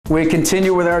We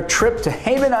continue with our trip to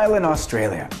Hayman Island,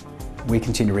 Australia. We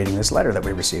continue reading this letter that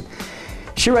we received.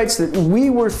 She writes that we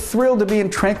were thrilled to be in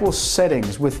tranquil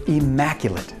settings with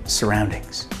immaculate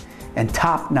surroundings and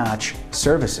top-notch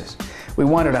services. We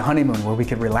wanted a honeymoon where we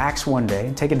could relax one day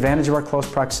and take advantage of our close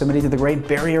proximity to the Great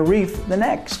Barrier Reef the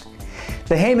next.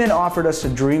 The Hayman offered us a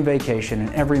dream vacation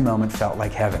and every moment felt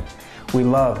like heaven. We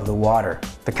love the water,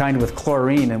 the kind with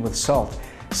chlorine and with salt.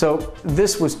 So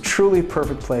this was truly a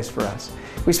perfect place for us.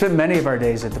 We spent many of our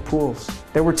days at the pools.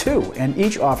 There were two, and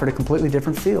each offered a completely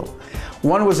different feel.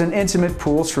 One was an intimate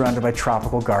pool surrounded by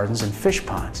tropical gardens and fish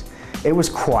ponds. It was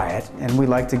quiet, and we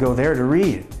liked to go there to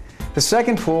read. The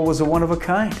second pool was a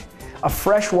one-of-a-kind, a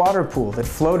freshwater pool that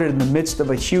floated in the midst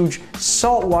of a huge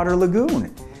saltwater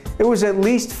lagoon. It was at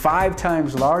least 5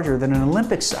 times larger than an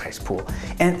Olympic-sized pool,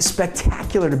 and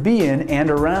spectacular to be in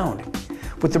and around.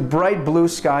 With the bright blue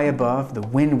sky above, the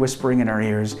wind whispering in our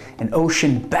ears, and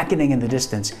ocean beckoning in the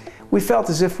distance, we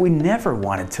felt as if we never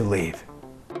wanted to leave.